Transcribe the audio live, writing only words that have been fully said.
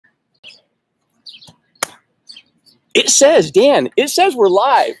It says, Dan, it says we're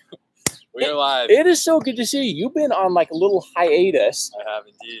live. We're live. It is so good to see you. You've been on like a little hiatus. I have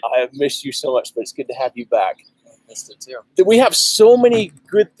indeed. I have missed you so much, but it's good to have you back. I missed it too. We have so many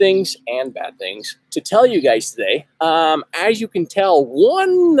good things and bad things to tell you guys today. As you can tell,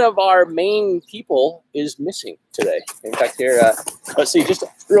 one of our main people is missing today. In fact, here, let's see, just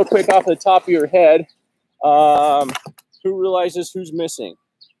real quick off the top of your head, who realizes who's missing?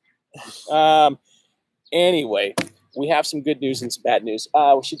 Anyway, we have some good news and some bad news.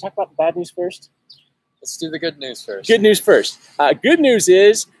 We should talk about the bad news first. Let's do the good news first. Good news first. Good news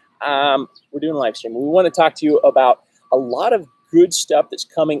is we're doing a live stream. We want to talk to you about a lot of good stuff that's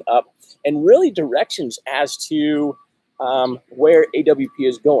coming up and really directions as to where AWP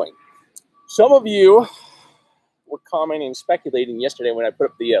is going. Some of you were commenting and speculating yesterday when I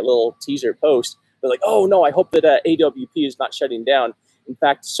put up the little teaser post. They're like, oh, no, I hope that AWP is not shutting down. In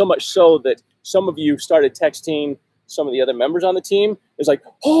fact, so much so that some of you started texting some of the other members on the team. It's like,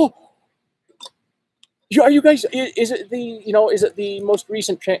 oh, are you guys? Is it the most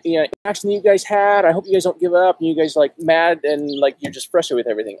recent action that you guys had? I hope you guys don't give up. And you guys like mad and like you're just frustrated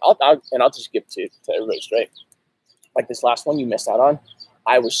with everything. I'll just give it to everybody straight. Like this last one you missed out on.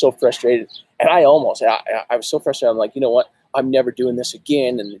 I was so frustrated, and I was so frustrated. I'm like, you know what? I'm never doing this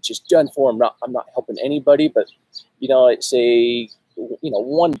again, and it's just done for. I'm not helping anybody, but it's a.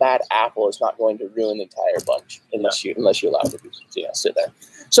 One bad apple is not going to ruin the entire bunch unless you allow it to sit there.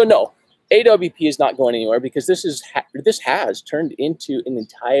 So no, AWP is not going anywhere because this has turned into an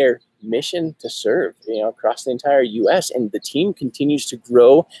entire mission to serve across the entire U.S. and the team continues to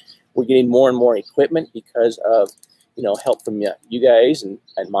grow. We're getting more and more equipment because of help from you guys and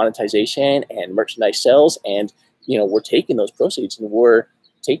monetization and merchandise sales, and we're taking those proceeds and we're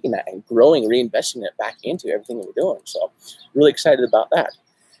taking that and growing, reinvesting it back into everything that we're doing. So really excited about that.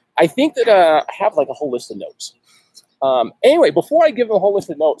 I think that I have like a whole list of notes. Anyway, before I give them a whole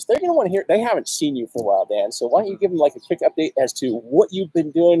list of notes, they're going to want to hear, they haven't seen you for a while, Dan. So why don't you give them like a quick update as to what you've been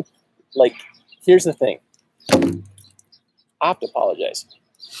doing? Like, here's the thing. I have to apologize.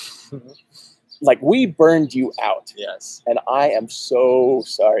 Like, we burned you out. Yes. And I am so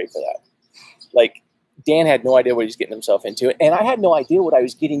sorry for that. Like, Dan had no idea what he was getting himself into, and I had no idea what I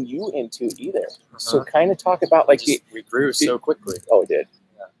was getting you into either. So kind of talk about like we grew so quickly. Oh, it did.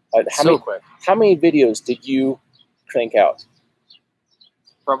 Yeah. Quick. How many videos did you crank out?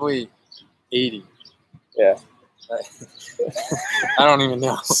 Probably 80. Yeah. I don't even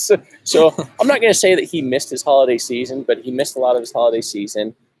know. So I'm not going to say that he missed his holiday season, but he missed a lot of his holiday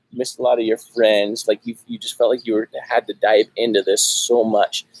season. Missed a lot of your friends. Like you just felt like you had to dive into this so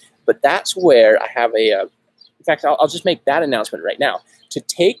much. But that's where I have in fact, I'll just make that announcement right now. To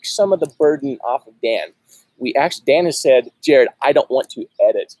take some of the burden off of Dan, Dan has said, Jared, I don't want to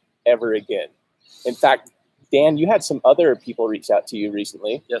edit ever again. In fact, Dan, you had some other people reach out to you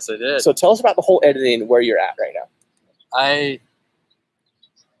recently. Yes, I did. So tell us about the whole editing, where you're at right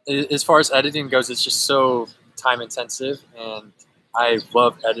now. As far as editing goes, it's just so time intensive, and I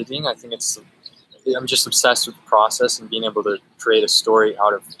love editing. I think I'm just obsessed with the process and being able to create a story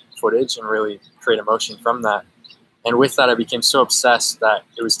out of footage and really create emotion from that. And with that, I became so obsessed that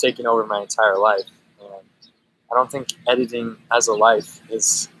it was taking over my entire life. And I don't think editing as a life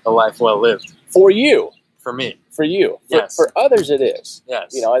is a life well lived. For you. For me. For you. Yes. For others, it is.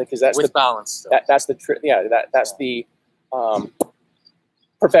 Yes. Because that's with balance. That's the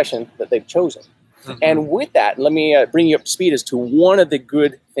profession that they've chosen. Mm-hmm. And with that, let me bring you up to speed as to one of the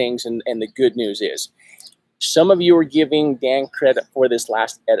good things and the good news is some of you are giving Dan credit for this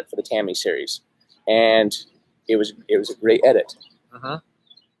last edit for the Tammy series, and it was a great edit. Uh-huh.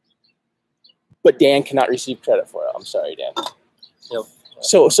 But Dan cannot receive credit for it. I'm sorry, Dan. Yep.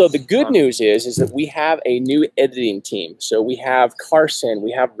 So the good news is that we have a new editing team. So we have Carson,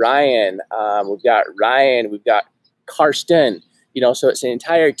 we have Ryan, we've got Karsten. So it's an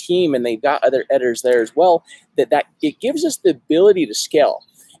entire team, and they've got other editors there as well. That it gives us the ability to scale.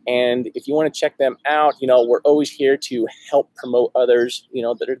 And if you want to check them out, we're always here to help promote others,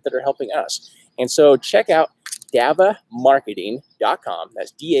 that are helping us. And so check out davamarketing.com.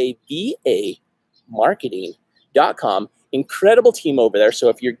 That's DAVA marketing.com. Incredible team over there. So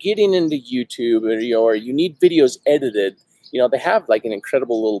if you're getting into YouTube or you need videos edited, they have like an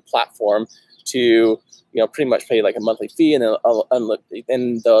incredible little platform to pretty much pay like a monthly fee, and they'll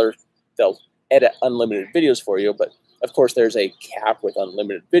edit unlimited videos for you. But of course, there's a cap with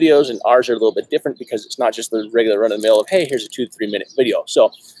unlimited videos, and ours are a little bit different because it's not just the regular run of the mill of, hey, here's a 2 to 3 minute video.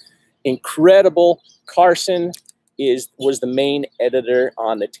 So incredible. Carson was the main editor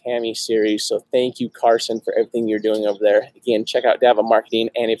on the Tammy series. So thank you, Carson, for everything you're doing over there. Again, check out Dava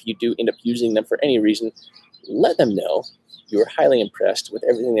Marketing, and if you do end up using them for any reason, let them know you were highly impressed with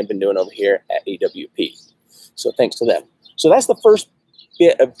everything they've been doing over here at AWP. So thanks to them. So that's the first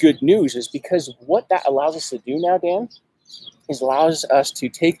bit of good news, is because what that allows us to do now, Dan, is allows us to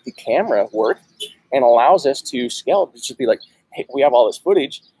take the camera work and allows us to scale it. It should be like, hey, we have all this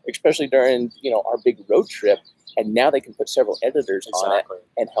footage, especially during, you know, our big road trip, and now they can put several editors on it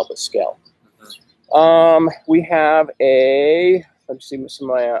and help us scale. We have a, let's see some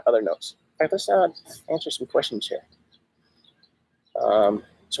of my other notes. In fact, let's answer some questions here.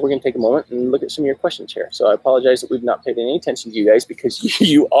 So we're going to take a moment and look at some of your questions here. So I apologize that we've not paid any attention to you guys, because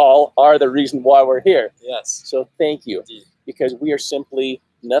you all are the reason why we're here. Yes. So thank you. Indeed. Because we are simply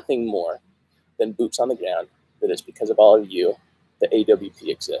nothing more than boots on the ground. That is because of all of you, the AWP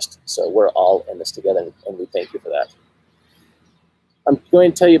exists. So we're all in this together, and we thank you for that. I'm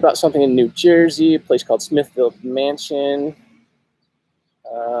going to tell you about something in New Jersey, a place called Smithfield Mansion.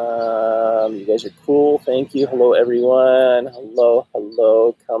 You guys are cool. Thank you. Hello, everyone. Hello,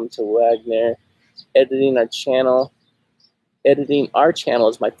 hello. Come to Wagner. Editing our channel. Editing our channel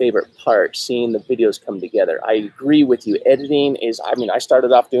is my favorite part, seeing the videos come together. I agree with you. Editing is, I mean, I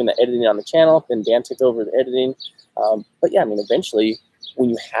started off doing the editing on the channel, then Dan took over the editing. But yeah, I mean, eventually, when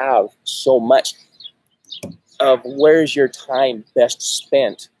you have so much of where's your time best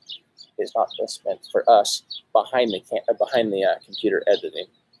spent, is not best spent for us behind the computer editing.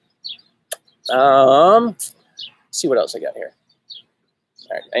 Let's see what else I got here.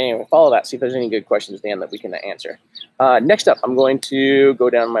 All right, anyway, follow that. See if there's any good questions, Dan, that we can answer. Next up, I'm going to go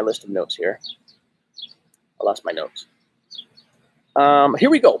down my list of notes here. I lost my notes. Here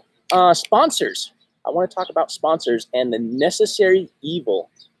we go. Sponsors. I want to talk about sponsors and the necessary evil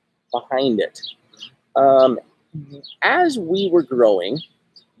behind it. As we were growing,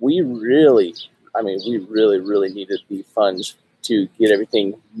 we really needed the funds to get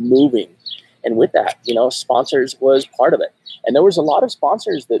everything moving. And with that, you know, sponsors was part of it. And there was a lot of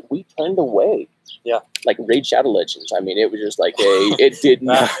sponsors that we turned away. Yeah. Like Raid Shadow Legends. I mean, it was just like it did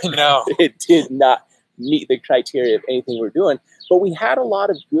not it did not meet the criteria of anything we were doing. But we had a lot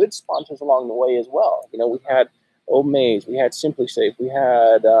of good sponsors along the way as well. You know, we had Old Maze, we had Simply Safe, we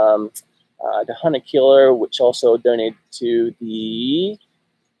had the Hunter Killer, which also donated to the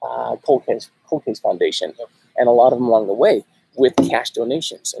Cold Case Foundation, and a lot of them along the way with cash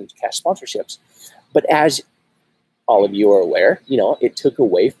donations and cash sponsorships. But as all of you are aware, you know, it took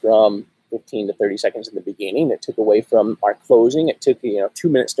away from 15 to 30 seconds in the beginning. It took away from our closing. It took, you know, 2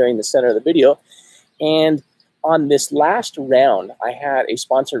 minutes during the center of the video. And on this last round, I had a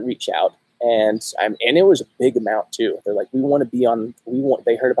sponsor reach out, and it was a big amount too. They're like, we want to be on.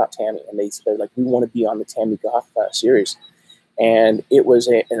 They heard about Tammy, and they're like, we want to be on the Tammy Goff series. And it was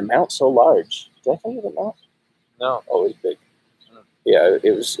an amount so large. Did I tell you the amount? No. Oh, it was big. Yeah,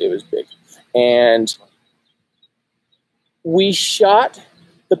 it was big. And we shot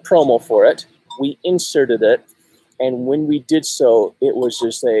the promo for it. We inserted it. And when we did so, it was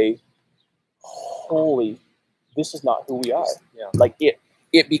just a, holy, this is not who we are. Yeah. Like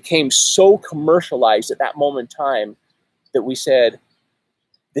it became so commercialized at that moment in time that we said,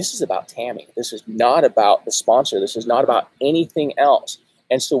 this is about Tammy. This is not about the sponsor. This is not about anything else.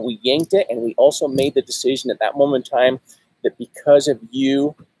 And so we yanked it, and we also made the decision at that moment in time that because of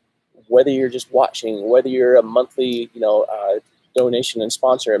you, whether you're just watching, whether you're a monthly, you know, donation and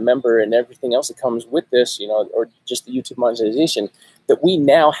sponsor, a member, and everything else that comes with this, you know, or just the YouTube monetization, that we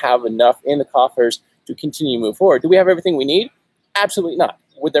now have enough in the coffers to continue to move forward. Do we have everything we need? Absolutely not.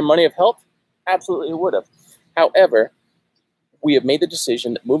 Would their money have helped? Absolutely it would have. However, we have made the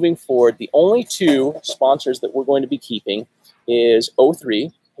decision that moving forward, the only two sponsors that we're going to be keeping is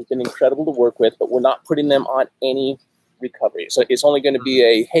O3, has been incredible to work with, but we're not putting them on any recovery. So it's only going to be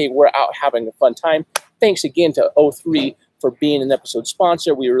a, hey, we're out having a fun time. Thanks again to O3 for being an episode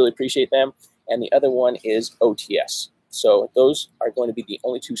sponsor. We really appreciate them. And the other one is OTS. So those are going to be the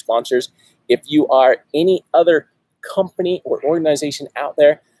only two sponsors. If you are any other company or organization out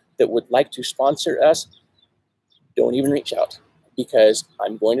there that would like to sponsor us, don't even reach out, because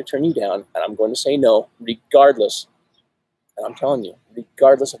I'm going to turn you down and I'm going to say no, regardless. And I'm telling you,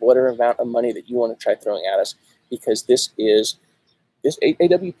 regardless of whatever amount of money that you want to try throwing at us, because this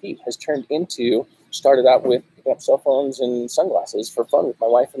AWP has turned into, started out with picking up cell phones and sunglasses for fun with my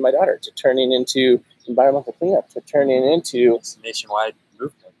wife and my daughter, to turning into environmental cleanup, to turning into it's a nationwide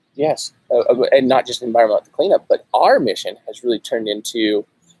movement. Yes, and not just environmental cleanup, but our mission has really turned into,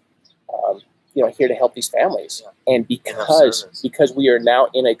 you know, here to help these families. Yeah. And because we are now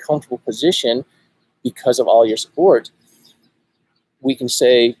in a comfortable position because of all your support, we can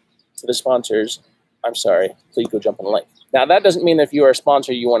say to the sponsors, I'm sorry, please go jump on the link. Now, that doesn't mean that if you are a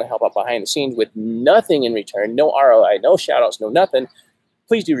sponsor, you want to help out behind the scenes with nothing in return, no ROI, no shout-outs, no nothing.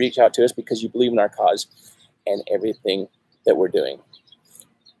 Please do reach out to us because you believe in our cause and everything that we're doing.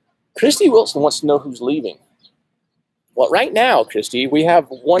 Christy Wilson wants to know who's leaving. Well, right now, Christy, we have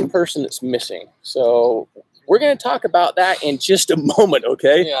one person that's missing. So we're going to talk about that in just a moment,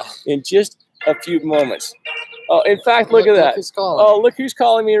 okay? Yeah. In just a few moments. Oh, in fact, look at that. Who's calling. Oh, look who's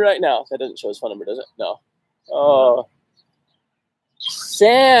calling me right now. That doesn't show his phone number, does it? No. Oh,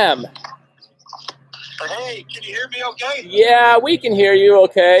 Sam. Hey, can you hear me okay? Yeah, we can hear you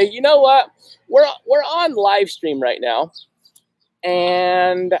okay. You know what? We're on live stream right now.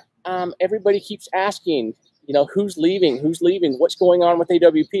 And everybody keeps asking, you know, who's leaving? Who's leaving? What's going on with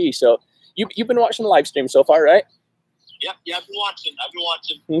AWP? So you've been watching the live stream so far, right? Yeah, I've been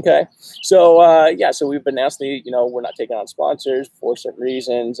watching. Okay. So, yeah, so we've been asking, you know, we're not taking on sponsors for certain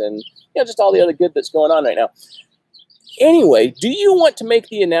reasons and, you know, just all the other good that's going on right now. Anyway, do you want to make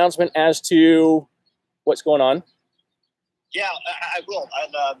the announcement as to what's going on? Yeah, I will.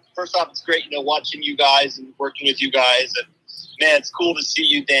 And first off, it's great, you know, watching you guys and working with you guys. And, man, it's cool to see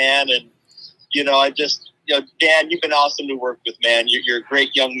you, Dan. And, you know, Dan, you've been awesome to work with, man. You're a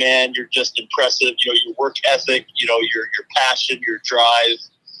great young man. You're just impressive. You know, your work ethic, you know, your passion, your drive.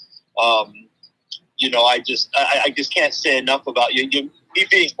 You know, I just can't say enough about you. Me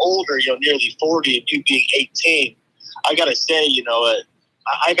being older, you know, nearly 40, and you being 18, I got to say, you know,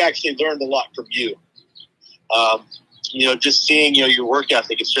 I've actually learned a lot from you. You know, just seeing, you know, your work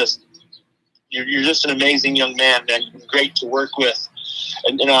ethic, it's just, you're just an amazing young man, man. You've been great to work with.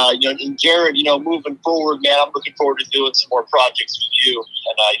 And you know, and Jared, you know, moving forward, man, I'm looking forward to doing some more projects with you.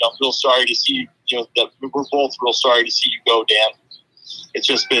 And you know, I'm real sorry to see you know, we're both real sorry to see you go, Dan. It's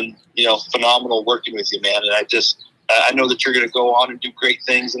just been, you know, phenomenal working with you, man. And I know that you're going to go on and do great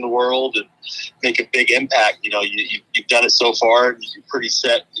things in the world and make a big impact. You know, you've done it so far, and you're pretty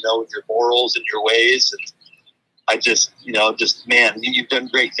set, you know, with your morals and your ways. And I just, you know, man, you've done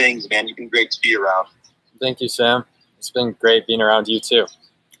great things, man. You've been great to be around. Thank you, Sam. It's been great being around you too.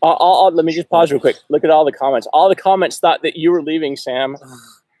 Let me just pause real quick. Look at all the comments. All the comments thought that you were leaving, Sam.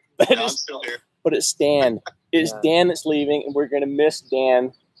 No, I'm still here. But it's Dan. It's Dan that's leaving, and we're going to miss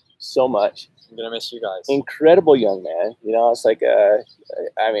Dan so much. I'm going to miss you guys. Incredible young man. You know, it's like,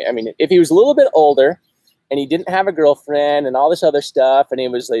 I mean, if he was a little bit older and he didn't have a girlfriend and all this other stuff, and he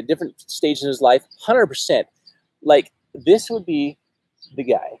was like different stages of his life, 100%. Like, this would be the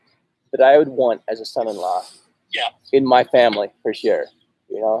guy that I would want as a son-in-law. Yeah. In my family, for sure.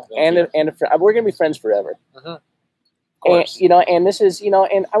 You know, and a friend. We're gonna be friends forever. Of And course. you know, and this is, you know,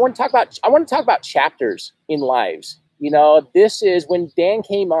 and I want to talk about chapters in lives. You know, this is when Dan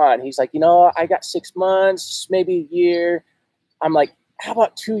came on. He's like, you know, I got 6 months, maybe a year. I'm like, how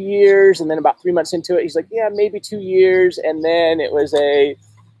about 2 years? And then about 3 months into it, he's like, yeah, maybe 2 years. And then it was I'm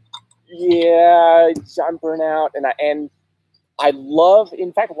burnt out. And I love.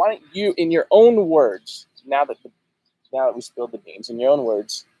 In fact, why don't you, in your own words, now that we spilled the beans, in your own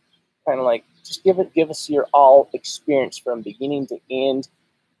words, kind of like just give us your all experience from beginning to end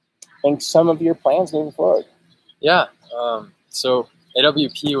and some of your plans moving forward. Yeah. So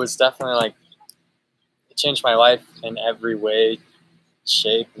AWP was definitely like, it changed my life in every way,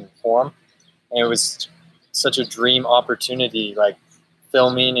 shape, and form. And it was such a dream opportunity. Like,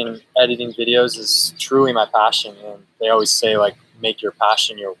 filming and editing videos is truly my passion. And they always say, like, make your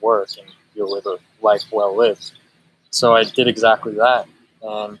passion your work and you'll live a life well lived. So I did exactly that.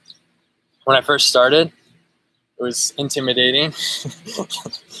 And when I first started, it was intimidating.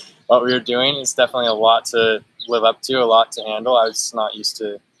 What we were doing is definitely a lot to live up to, a lot to handle. I was not used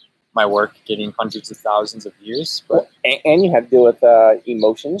to my work getting hundreds of thousands of views. But and you had to deal with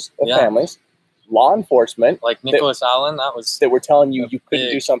emotions of families, law enforcement. Like Nicholas Allen, that were telling you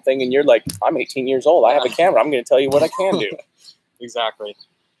couldn't do something, and you're like, I'm 18 years old. I have a camera. I'm going to tell you what I can do. Exactly.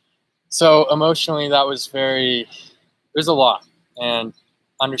 So emotionally, that was there's a lot. And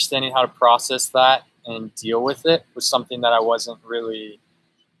understanding how to process that and deal with it was something that I wasn't really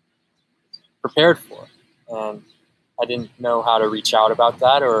prepared for. And I didn't know how to reach out about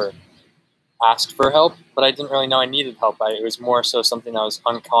that or ask for help, but I didn't really know I needed help. It was more so something that was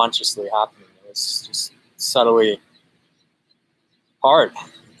unconsciously happening. It was just subtly hard.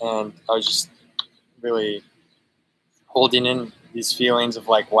 And I was just really holding in these feelings of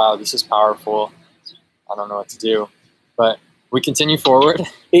like, wow, this is powerful. I don't know what to do. But we continue forward. And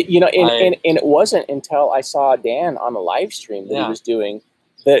it wasn't until I saw Dan on the live stream that he was doing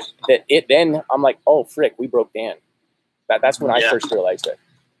that then I'm like, oh, frick, we broke Dan. That's when I first realized it.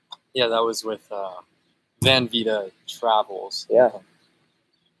 Yeah, that was with Van Vita Travels. Yeah.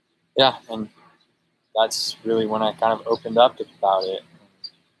 Yeah, and that's really when I kind of opened up about it.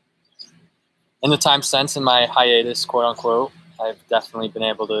 In the time since, in my hiatus, quote unquote, I've definitely been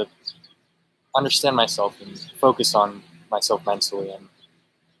able to understand myself and focus on myself mentally and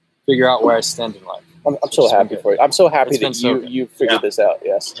figure out where I stand in life. I'm so happy for you. I'm so happy that you figured Yeah. this out.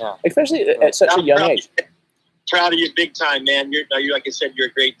 Yes, Yeah. especially at such a young age. Proud of you big time, man. You're like I said, you're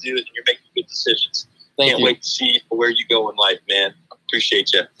a great dude and you're making good decisions. Thank Can't you. wait to see where you go in life, man.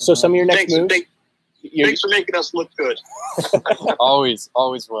 Appreciate you. So some of your next moves. Thanks for making us look good. Always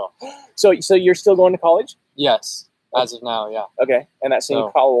will. So you're still going to college? Yes, as of now, yeah. Okay, and that's in So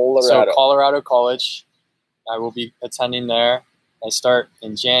Colorado. Colorado College, I will be attending there. I start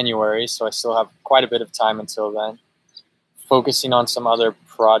in January, so I still have quite a bit of time until then. Focusing on some other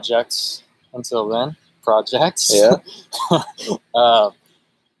projects until then. Yeah.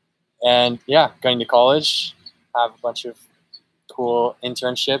 And yeah, going to college, have a bunch of cool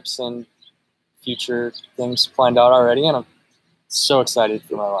internships and future things planned out already, and I'm so excited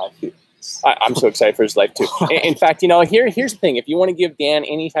for my life. I'm so excited for his life too. In fact, here's the thing: if you want to give Dan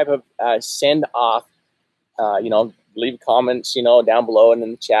any type of send off, leave comments, down below and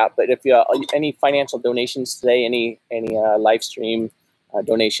in the chat. But if you any financial donations today, any live stream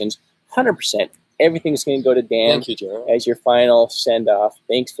donations, 100%, everything's going to go to Dan. Thank you, Jared. As your final send off.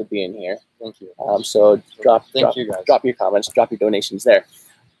 Thanks for being here. Thank you. So drop you guys. Drop your comments, drop your donations there.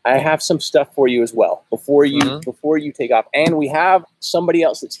 I have some stuff for you as well before you take off, and we have somebody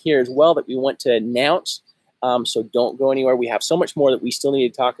else that's here as well that we want to announce. So don't go anywhere. We have so much more that we still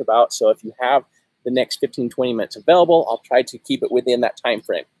need to talk about. So if you have the next 15, 20 minutes available, I'll try to keep it within that time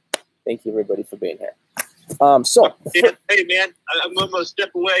frame. Thank you, everybody, for being here. Hey, man, I'm going to step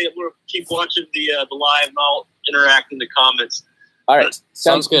away. I'm going to keep watching the live, and I'll interact in the comments. All right,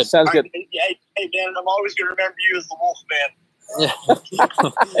 sounds good. Sounds good. Hey, man, I'm always going to remember you as the Wolf Man. Yeah.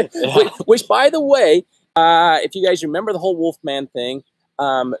 Which, by the way, if you guys remember the whole Wolfman thing,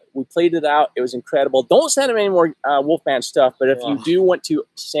 we played it out. It was incredible. Don't send him any more Wolfman stuff, but if you do want to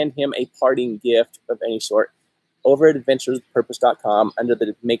send him a parting gift of any sort, over at adventureswithpurpose.com, under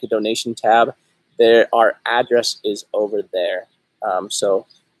the Make a Donation tab, our address is over there. So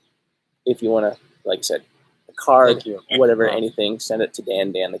if you want to, like I said, a card, whatever, anything, send it to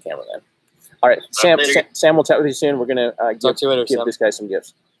Dan the cameraman. All right, Sam, we'll chat with you soon. We're going to give this guy some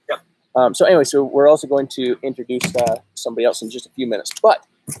gifts. Yep. So anyway, so we're also going to introduce somebody else in just a few minutes. But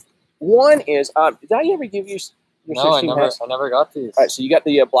one is, did I ever give you your search team hats? I never got these. All right, so you got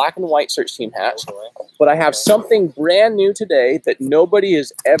the black and white search team hats. But I have something brand new today that nobody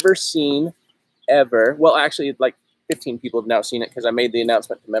has ever seen, ever. Well, actually, like 15 people have now seen it because I made the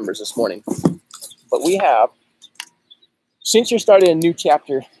announcement to members this morning. But we have, since you're starting a new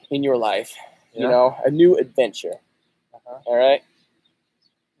chapter in your life, a new adventure. All right.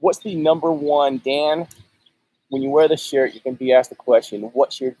 What's the number one, Dan? When you wear the shirt, you can be asked the question,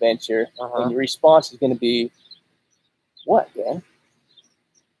 "What's your adventure?" And your response is going to be, "What, Dan?"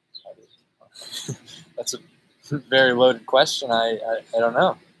 That's a very loaded question. I don't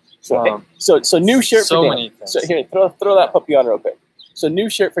know. So new shirt for Dan. Many things. So here, throw that puppy on real quick. So new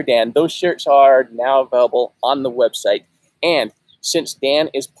shirt for Dan. Those shirts are now available on the website. And since Dan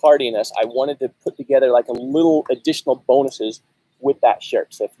is partying us, I wanted to put together like a little additional bonuses with that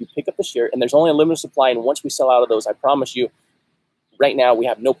shirt. So if you pick up the shirt, and there's only a limited supply, and once we sell out of those, I promise you, right now we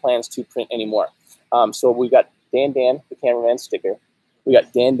have no plans to print anymore. So we've got Dan the cameraman sticker. We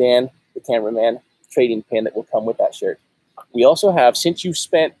got Dan the cameraman trading pin that will come with that shirt. We also have, since you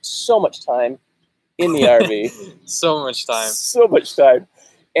spent so much time in the RV, so much time,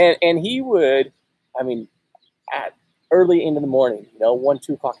 and he would, at early into the morning, 1,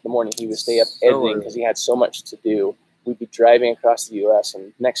 2 o'clock in the morning, he would stay up editing because he had so much to do. We'd be driving across the U.S.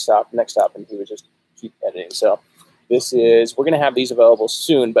 and next stop, and he would just keep editing. So we're going to have these available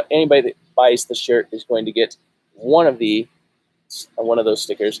soon, but anybody that buys the shirt is going to get one of those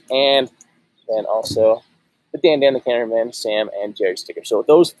stickers, and then also the Dan the cameraman, Sam, and Jerry sticker. So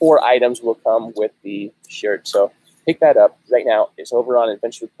those 4 items will come with the shirt. So pick that up right now. It's over on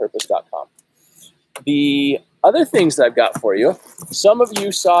adventureswithpurpose.com. The other things that I've got for you, some of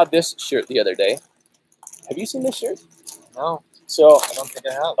you saw this shirt the other day. Have you seen this shirt? No. So I don't think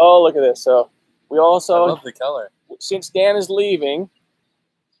I have. Oh, look at this. So we also, I love the color. Since Dan is leaving,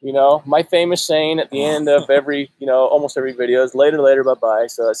 my famous saying at the end of every, almost every video is later, bye-bye.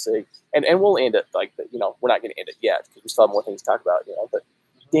 So let's see. And we'll end it like that. We're not going to end it yet because we still have more things to talk about, But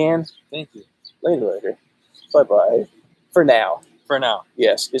Dan, thank you. Later. Bye-bye. For now. For now.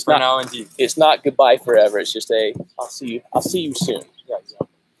 Yes. It's for not, now, indeed. It's not goodbye forever. It's just I'll see you soon. Yeah.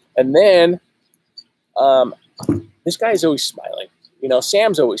 And then, this guy is always smiling. You know,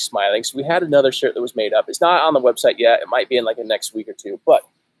 Sam's always smiling. So we had another shirt that was made up. It's not on the website yet. It might be in like the next week or two. But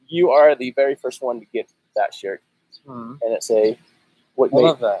you are the very first one to get that shirt. And it's I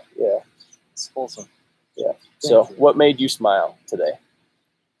love that. Yeah. It's wholesome. Yeah. So what made you smile today?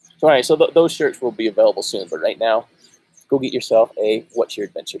 So, all right. So those shirts will be available soon. But right now, go get yourself a What's Your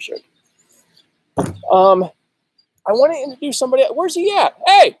Adventure shirt. I want to introduce somebody. Where's he at?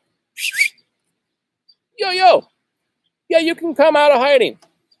 Hey! Yo! Yeah, you can come out of hiding.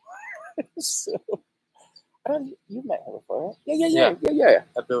 So, you've met him before, right? Yeah.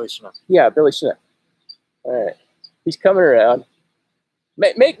 At Billy Schnuck. Yeah, Billy Schnuck. All right. He's coming around.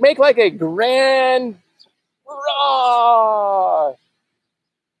 Make like a grand raw. I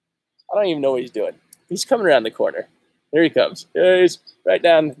don't even know what he's doing. He's coming around the corner. There he comes. He's right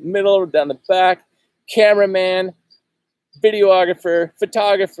down the middle, down the back. Cameraman, videographer,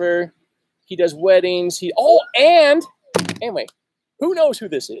 photographer. He does weddings. And anyway, who knows who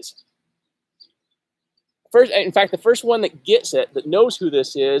this is? In fact, the first one that gets it, that knows who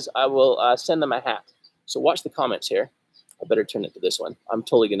this is, I will send them a hat. So watch the comments here. I better turn it to this one. I'm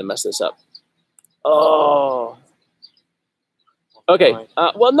totally going to mess this up. Oh. Okay.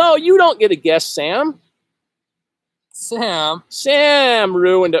 Well, no, you don't get a guess, Sam. Sam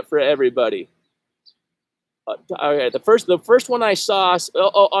ruined it for everybody. All right, the first one I saw.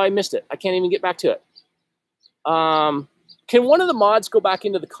 I missed it. I can't even get back to it. Can one of the mods go back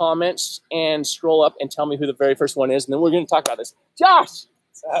into the comments and scroll up and tell me who the very first one is, and then we're going to talk about this. Josh,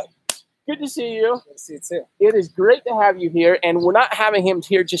 good to see you. Good to see you too. It is great to have you here, and we're not having him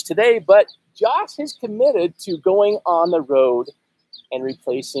here just today, but Josh has committed to going on the road and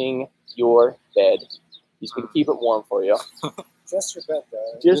replacing your bed. He's going to keep it warm for you. Just your bed,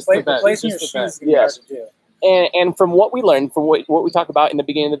 though. Just the bed. Replacing your shoes is going to be hard to do. And from what we learned, from what we talked about in the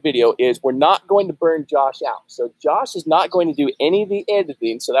beginning of the video, is we're not going to burn Josh out. So Josh is not going to do any of the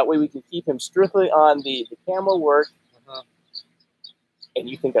editing, so that way we can keep him strictly on the camera work. And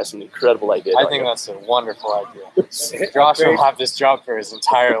you think that's an incredible idea? I think that's a wonderful idea. Josh will have this job for his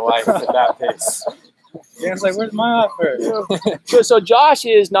entire life at that pace. Dan's like, where's my offer? So Josh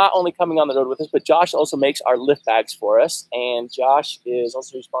is not only coming on the road with us, but Josh also makes our lift bags for us. And Josh is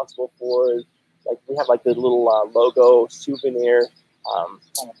also responsible for, we have the little logo souvenir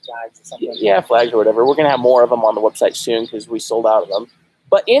flags or something. Yeah, flags or whatever. We're going to have more of them on the website soon because we sold out of them.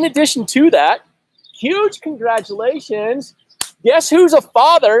 But in addition to that, huge congratulations. Guess who's a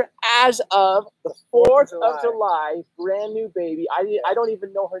father as of the 4th of July? Brand new baby. I don't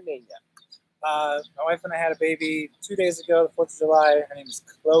even know her name yet. My wife and I had a baby 2 days ago, the 4th of July. Her name is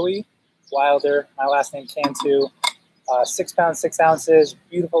Chloe Wilder. My last name Cantu. 6 pounds, 6 ounces.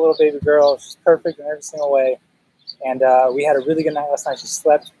 Beautiful little baby girl. She's perfect in every single way. And we had a really good night last night. She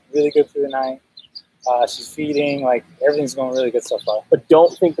slept really good through the night. She's feeding. Everything's going really good so far. But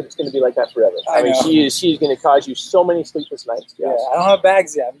don't think that it's going to be like that forever. I mean, she's going to cause you so many sleepless nights. Yeah, I don't have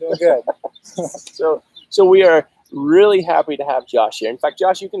bags yet. I'm doing good. So we are really happy to have Josh here. In fact,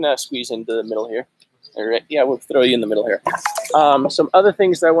 Josh, you can squeeze into the middle here. All right. Yeah, we'll throw you in the middle here. Some other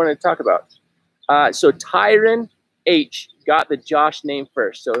things that I wanted to talk about. So Tyron H got the Josh name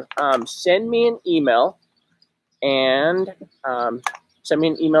first. So send me an email and send me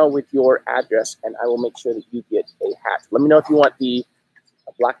an email with your address, and I will make sure that you get a hat. Let me know if you want the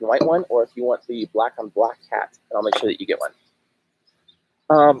black and white one or if you want the black on black hat, and I'll make sure that you get one.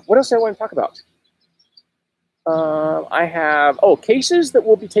 What else do I want to talk about? I have, cases that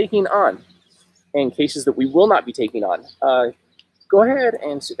we'll be taking on and cases that we will not be taking on. Go ahead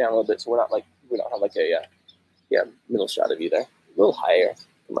and sit down a little bit so we're not we don't have a middle shot of you there. A little higher.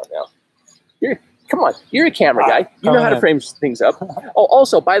 Come on now. Come on, you're a camera guy. You know how to frame things up. Oh,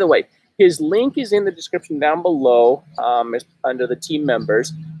 also, by the way, his link is in the description down below under the team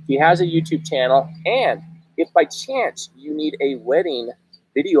members. He has a YouTube channel, and if by chance you need a wedding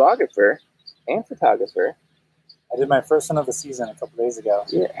videographer and photographer, I did my first one of the season a couple days ago.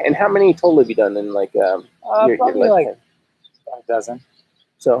 Yeah, and how many total have you done in probably a dozen.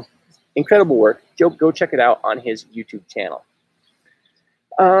 So incredible work. Go check it out on his YouTube channel.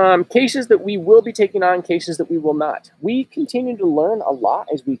 Cases that we will be taking on, cases that we will not. We continue to learn a lot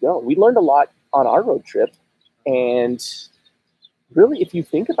as we go. We learned a lot on our road trip, and really, if you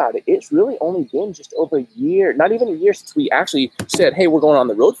think about it, it's really only been just over a year, not even a year since we actually said, hey, we're going on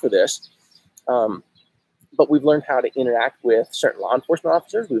the road for this. But we've learned how to interact with certain law enforcement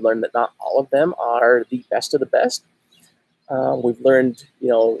officers. We've learned that not all of them are the best of the best. We've learned,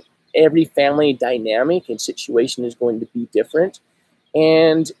 every family dynamic and situation is going to be different,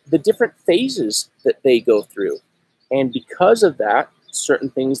 and the different phases that they go through. And because of that, certain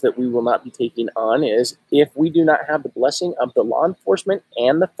things that we will not be taking on is if we do not have the blessing of the law enforcement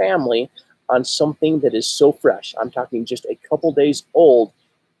and the family on something that is so fresh. I'm talking just a couple days old.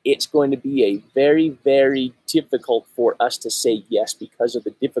 It's going to be a very, very difficult for us to say yes because of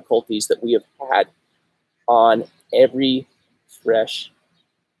the difficulties that we have had on every fresh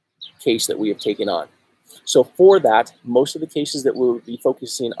case that we have taken on. So for that, most of the cases that we'll be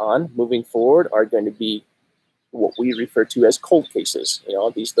focusing on moving forward are going to be what we refer to as cold cases. You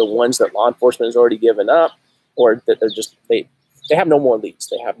know, these are the ones that law enforcement has already given up, or that they're just, they have no more leads.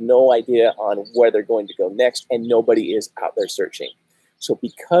 They have no idea on where they're going to go next, and nobody is out there searching. So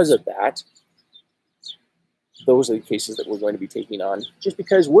because of that, those are the cases that we're going to be taking on, just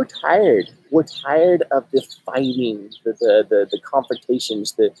because we're tired. We're tired of the fighting, the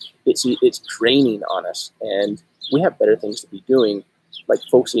confrontations, it's draining on us, and we have better things to be doing, like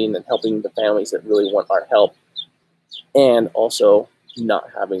focusing and helping the families that really want our help, and also not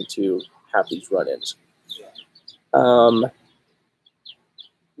having to have these run-ins.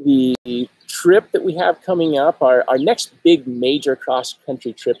 The trip that we have coming up, our next big major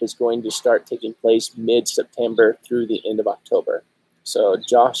cross-country trip is going to start taking place mid-September through the end of October. So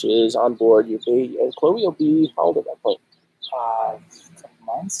Josh is on board. Chloe will be how old at that point? A couple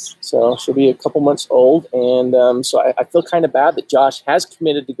months. So she'll be a couple months old, and so I feel kind of bad that Josh has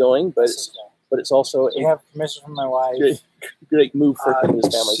committed to going, but it's also we have permission from my wife. Great move for his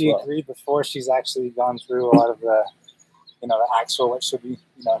family. She as well. agreed before she's actually gone through a lot of the, the actual what she'll be,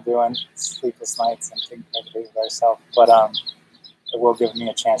 doing, sleepless nights and taking care of the baby by herself. But it will give me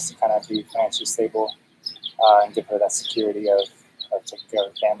a chance to kind of be financially stable and give her that security of taking care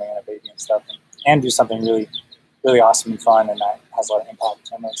of the family and a baby and stuff, and do something really, really awesome and fun, and that has a lot of impact.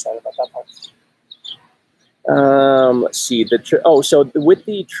 So I'm really excited about that part. Let's see the trip. Oh, so with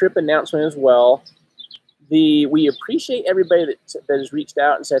the trip announcement as well, we appreciate everybody that has reached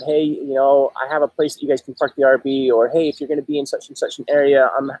out and said, hey, I have a place that you guys can park the RV, or hey, if you're going to be in such and such an area,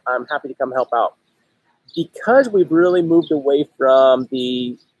 I'm happy to come help out. Because we've really moved away from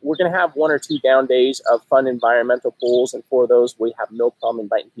we're going to have 1 or 2 down days of fun environmental pools, and for those we have no problem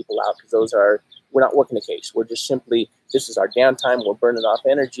inviting people out, because we're not working a case. We're just simply, this is our downtime. We're burning off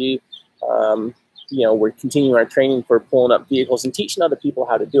energy. We're continuing our training for pulling up vehicles and teaching other people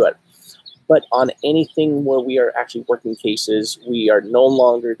how to do it. But on anything where we are actually working cases, we are no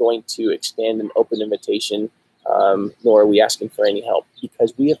longer going to extend an open invitation, nor are we asking for any help,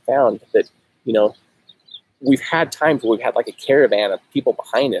 because we have found that, we've had times where we've had like a caravan of people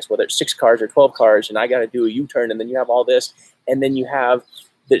behind us, whether it's 6 cars or 12 cars, and I got to do a U-turn, and then you have all this, and then you have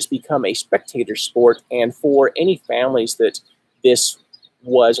that's become a spectator sport. And for any families that this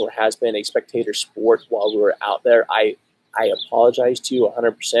was or has been a spectator sport while we were out there, I apologize to you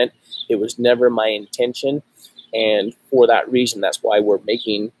 100%. It was never my intention, and for that reason, that's why we're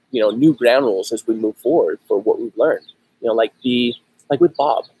making new ground rules as we move forward for what we've learned. Like with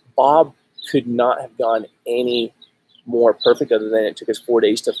Bob. Bob could not have gone any more perfect, other than it took us 4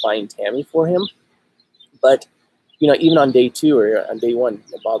 days to find Tammy for him. But even on day 2 or on day 1,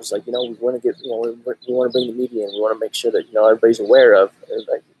 Bob's like, we want to get, we want to bring the media in. We want to make sure that everybody's aware of.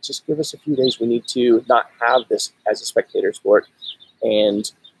 Like, just give us a few days. We need to not have this as a spectator sport.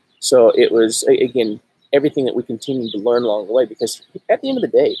 And so it was, again, everything that we continue to learn along the way, because at the end of the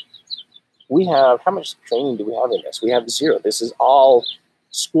day, we have, how much training do we have in this? We have 0. This is all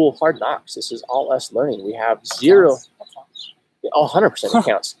school hard knocks. This is all us learning. We have 0. 100%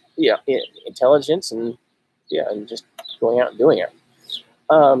 counts. Yeah, intelligence and just going out and doing it.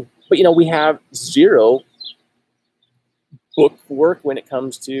 But we have 0 book work when it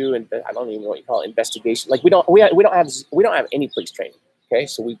comes to, and I don't even know what you call it, investigation. Like we don't have any police training. Okay,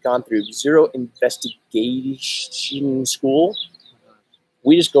 so we've gone through 0 investigation school.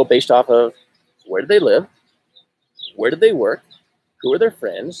 We just go based off of where do they live, where do they work, who are their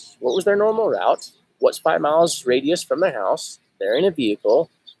friends, what was their normal route, what's 5 miles radius from their house, they're in a vehicle.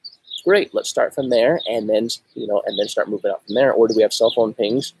 Great, let's start from there, and then start moving up from there. Or do we have cell phone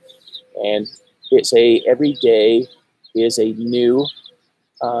pings? And it's every day is a new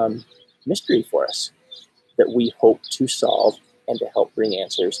mystery for us that we hope to solve and to help bring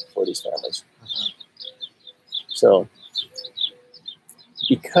answers for these families. So,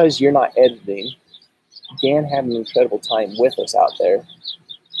 because you're not editing, Dan had an incredible time with us out there,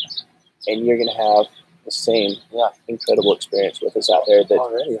 and you're going to have the same incredible experience with us out there. That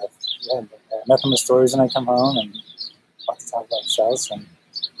already, nothing but stories when I come home, and about to talk about ourselves, and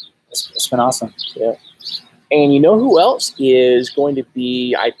it's been awesome. Yeah. And who else is going to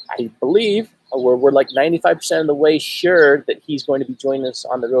be, I believe, we're like 95% of the way sure that he's going to be joining us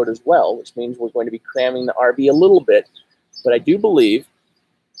on the road as well, which means we're going to be cramming the RV a little bit. But I do believe,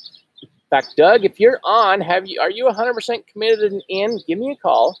 in fact, Doug, if you're on, are you 100% committed and in? Give me a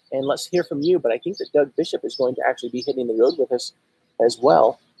call and let's hear from you. But I think that Doug Bishop is going to actually be hitting the road with us as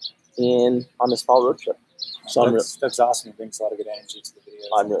well on this fall road trip. So that's awesome. He brings a lot of good energy to the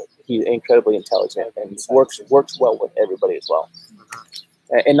videos. He's incredibly intelligent and works well with everybody as well.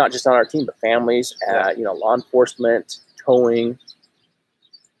 And not just on our team, but families, law enforcement, towing.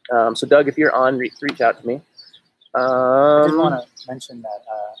 So Doug, if you're on, reach out to me. I did want to mention that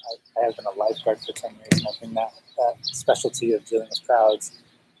I have been a lifeguard for 10 years, and I bring that specialty of dealing with crowds,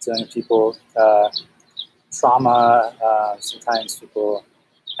 dealing with people, trauma, sometimes people,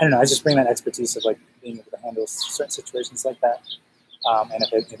 I don't know, I just bring that expertise of like being able to handle certain situations like that. And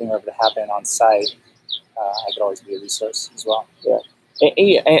if anything were ever to happen on site, I could always be a resource as well. Yeah.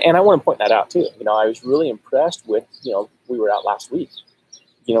 And I want to point that out too. I was really impressed with, we were out last week,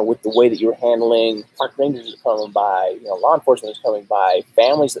 with the way that you were handling park rangers coming by, law enforcement was coming by,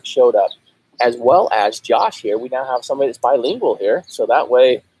 families that showed up, as well as Josh here. We now have somebody that's bilingual here. So that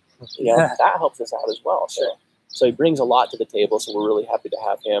way, that helps us out as well. So he brings a lot to the table. So we're really happy to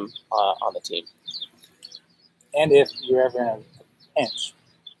have him on the team. And if you're ever in a pinch,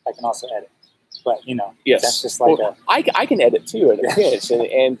 I can also edit. But, yes, that's just like I can edit too in a pinch.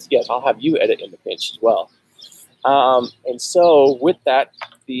 And yes, I'll have you edit in the pinch as well. And so with that,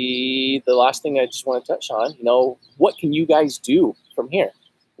 the last thing I just want to touch on, what can you guys do from here?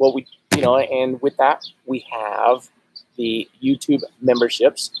 Well, and with that, we have the YouTube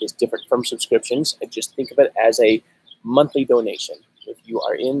memberships is different from subscriptions. And just think of it as a monthly donation. If you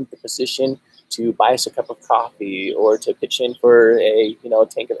are in the position to buy us a cup of coffee or to pitch in for a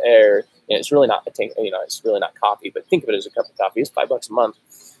tank of air, and it's really not a tank, it's really not coffee, but think of it as a cup of coffee. It's $5 a month.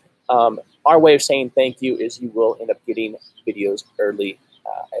 Our way of saying thank you is you will end up getting videos early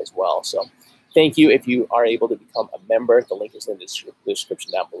as well. So thank you if you are able to become a member. The link is in the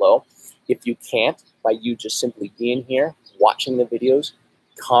description down below. If you can't, by you just simply being here, watching the videos,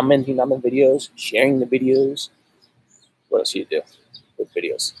 commenting on the videos, sharing the videos. What else do you do with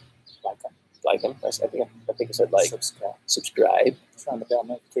videos? Like them. I think I said like. Subscribe. Turn on the bell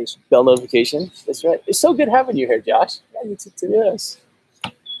notification. Bell notification. That's right. It's so good having you here, Josh. Yeah, you too. Yes.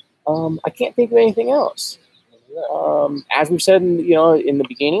 I can't think of anything else. As we've said, in the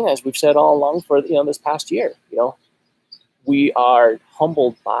beginning, as we've said all along for this past year, we are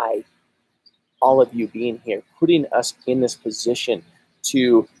humbled by all of you being here, putting us in this position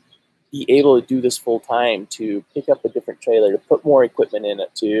to be able to do this full time, to pick up a different trailer, to put more equipment in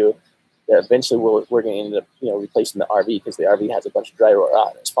it, to eventually we're going to end up replacing the RV because the RV has a bunch of dry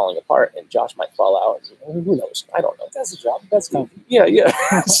rot and it's falling apart, and Josh might fall out. Who knows? I don't know. That's a job. That's kind of yeah.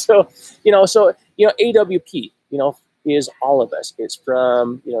 So AWP is all of us. It's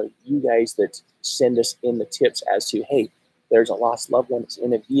from you guys that send us in the tips as to, hey, there's a lost loved one that's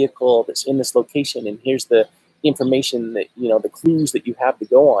in a vehicle that's in this location, and here's the information that the clues that you have to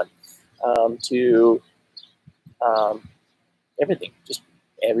go on to everything. Just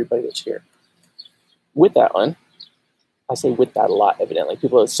everybody that's here. With that one, I say with that a lot, evidently.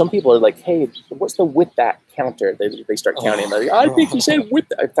 Some people are like, hey, what's the with that counter? They start counting. Like, I think you said with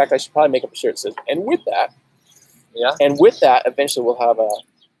that. In fact, I should probably make up a shirt that says, and with that. Yeah. And with that, eventually we'll have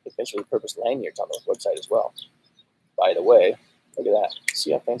eventually purpose lanyards on the website as well. By the way, look at that.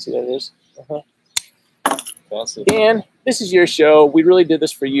 See how fancy that is? Fancy. Dan, this is your show. We really did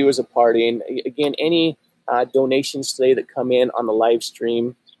this for you as a parting. Again, any donations today that come in on the live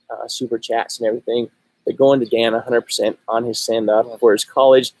stream, super chats and everything, they're going to Dan 100% on his send up for his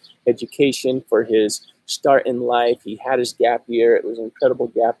college education, for his start in life. He had his gap year. It was an incredible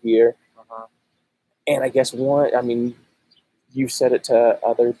gap year. And I guess you've said it to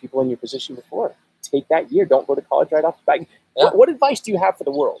other people in your position before. Take that year. Don't go to college right off the bat. Yeah. What advice do you have for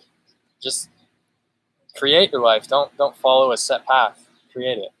the world? Just create your life. Don't follow a set path.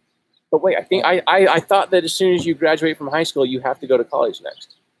 Create it. But wait, I think I thought that as soon as you graduate from high school, you have to go to college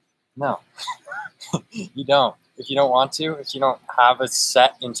next. No, you don't. If you don't want to, if you don't have a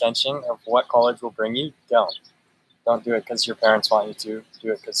set intention of what college will bring you, don't do it because your parents want you to.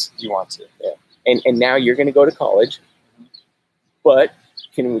 Do it because you want to. Yeah. And now you're going to go to college. But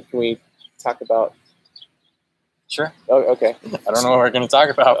can we talk about? Sure. Oh, okay. I don't know what we're going to talk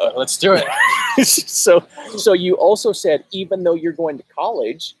about, but let's do it. So you also said even though you're going to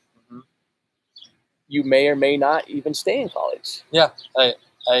college, you may or may not even stay in college. Yeah,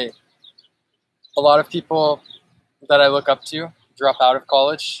 a lot of people that I look up to drop out of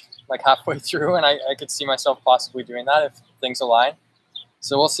college like halfway through, and I could see myself possibly doing that if things align.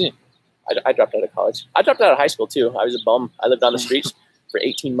 So we'll see. I dropped out of college. I dropped out of high school too. I was a bum. I lived on the streets for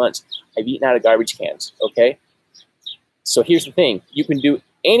 18 months. I've eaten out of garbage cans. Okay. So here's the thing. You can do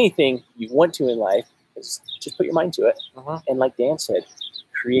anything you want to in life. Just put your mind to it. And like Dan said,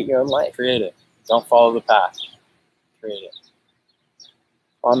 create your own life. Create it. Don't follow the path. Create it.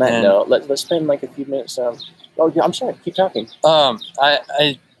 On that note, let's spend like a few minutes. Oh, I'm sorry. Keep talking.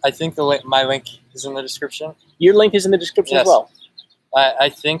 I think my link is in the description. Your link is in the description as well. I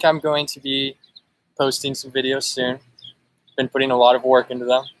think I'm going to be posting some videos soon. Been putting a lot of work into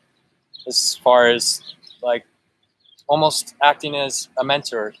them, as far as like almost acting as a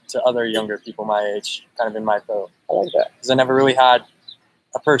mentor to other younger people my age, kind of in my boat. I like that. Because I never really had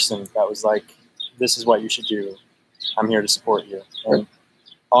a person that was like, this is what you should do. I'm here to support you. And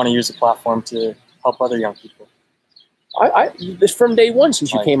I want to use the platform to help other young people. From day one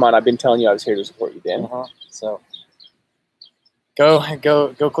since you came on, I've been telling you I was here to support you, Dan. So go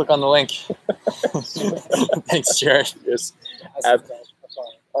click on the link. Thanks, Jared. Yes,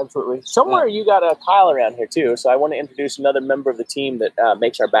 absolutely. Somewhere you got a Kyle around here too, so I want to introduce another member of the team that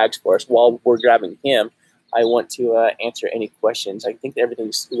makes our bags for us. While we're grabbing him, I want to answer any questions. I think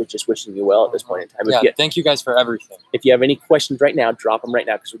we're just wishing you well at this point in time. Yeah, thank you guys for everything. If you have any questions right now, drop them right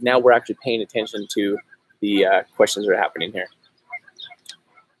now, because now we're actually paying attention to the questions that are happening here.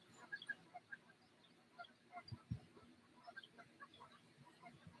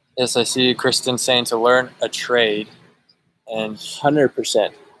 Yes, I see Kristen saying to learn a trade. And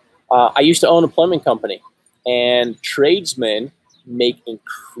 100%. I used to own a plumbing company, and tradesmen make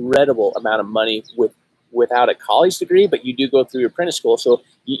incredible amount of money without a college degree, but you do go through your apprentice school, so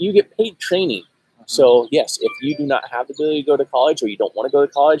you get paid training. So yes, if you do not have the ability to go to college, or you don't want to go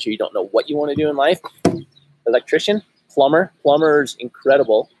to college, or you don't know what you want to do in life, electrician, plumber is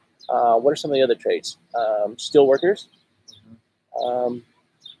incredible. What are some of the other trades? Steel workers,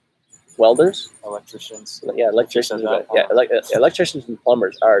 welders, electricians. Yeah, electricians. Electricians and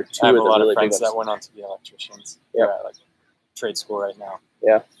plumbers are two of the really big ones. I have a lot of friends that went on to be electricians. Yeah, they're at like trade school right now.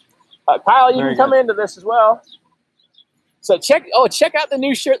 Yeah. Kyle, you can come into this as well. So check out the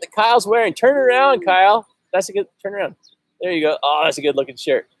new shirt that Kyle's wearing. Turn around, Kyle. That's a good turn around. There you go. Oh, that's a good looking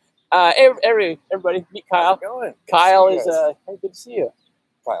shirt. Everybody, meet Kyle. How's it going? Kyle is hey, good to see you.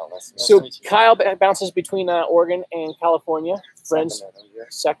 Kyle, nice So to meet you. Kyle bounces between Oregon and California. Friends,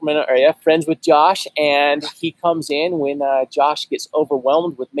 Sacramento area. Friends with Josh, and he comes in when Josh gets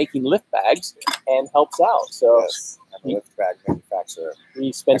overwhelmed with making lift bags and helps out. So yes, I'm a lift bag manufacturer.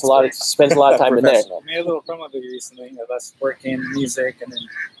 he spends a lot of time in there. I made a little promo video recently of us working music, and then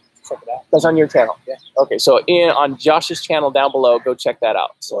check it out. That's on your channel. Yeah. Okay, so on Josh's channel down below, go check that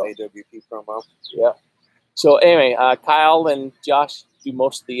out. So AWP promo. Yeah. So anyway, Kyle and Josh do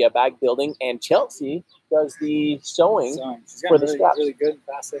most of the bag building, and Chelsea does the sewing She's for got the straps. really good,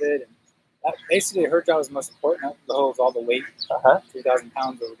 faceted, and that, basically her job is the most important. That the whole all the weight, 3,000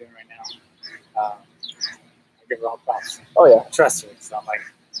 pounds that we're doing right now. I give her all props. Oh yeah, I trust her. So I'm like,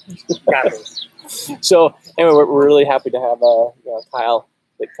 got this. So anyway, we're really happy to have Kyle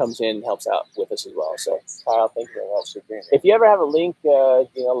that comes in and helps out with us as well. So Kyle, thank you very much for being here. If you ever have a link, let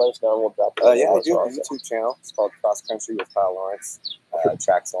us know and we'll drop it. Yeah, I do have a YouTube channel. It's called Cross Country with Kyle Lawrence.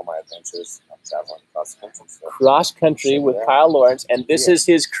 Tracks all my adventures. I'm traveling cross country. So. Cross Country with Kyle Lawrence, and this is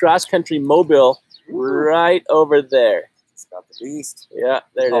his cross country mobile right over there. It's got the beast. Yeah,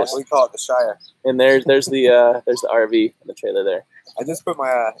 there it is. We call it the Shire. And there's the RV and the trailer there. I just put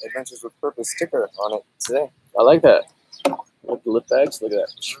my Adventures with Purpose sticker on it today. I like that. Look, the lift bags. Look at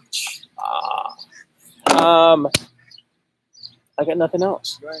that. I got nothing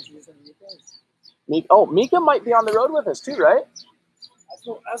else. Mika might be on the road with us too, right?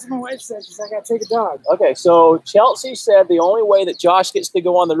 That's what my wife said. She's like, I gotta take a dog. Okay, so Chelsea said the only way that Josh gets to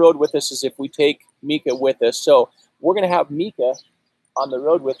go on the road with us is if we take Mika with us. So we're gonna have Mika on the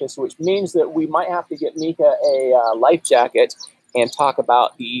road with us, which means that we might have to get Mika a life jacket and talk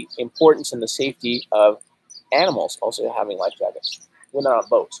about the importance and the safety of animals also having life jackets when they're on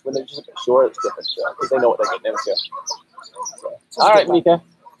boats. When they're just on shore, it's different because they know what they're getting into. So, all right, Mika.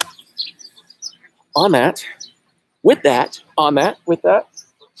 With that,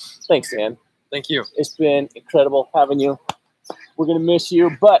 thanks, Dan. Thank you. It's been incredible having you. We're going to miss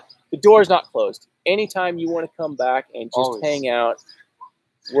you, but the door's not closed. Anytime you want to come back and just Always. hang out,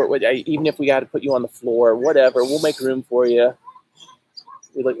 even if we got to put you on the floor, whatever, we'll make room for you.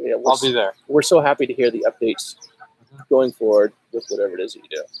 I'll be there. We're so happy to hear the updates going forward with whatever it is that you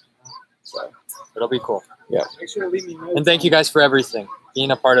do. So it'll be cool. Yeah. Make sure to leave me notes. And thank you guys for everything. Being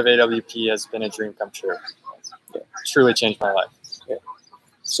a part of AWP has been a dream come true. Yeah. Truly changed my life. Yeah.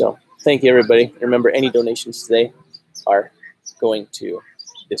 So thank you, everybody. Remember, any donations today are going to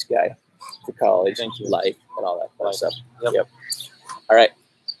this guy for college, life, and all that kind of stuff. Yep. All right.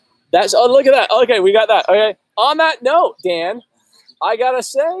 Look at that. Okay, we got that. Okay. on that note, Dan, I gotta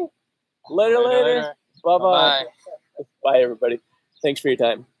say, later. Bye-bye. Bye. Bye, everybody. Thanks for your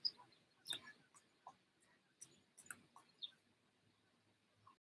time.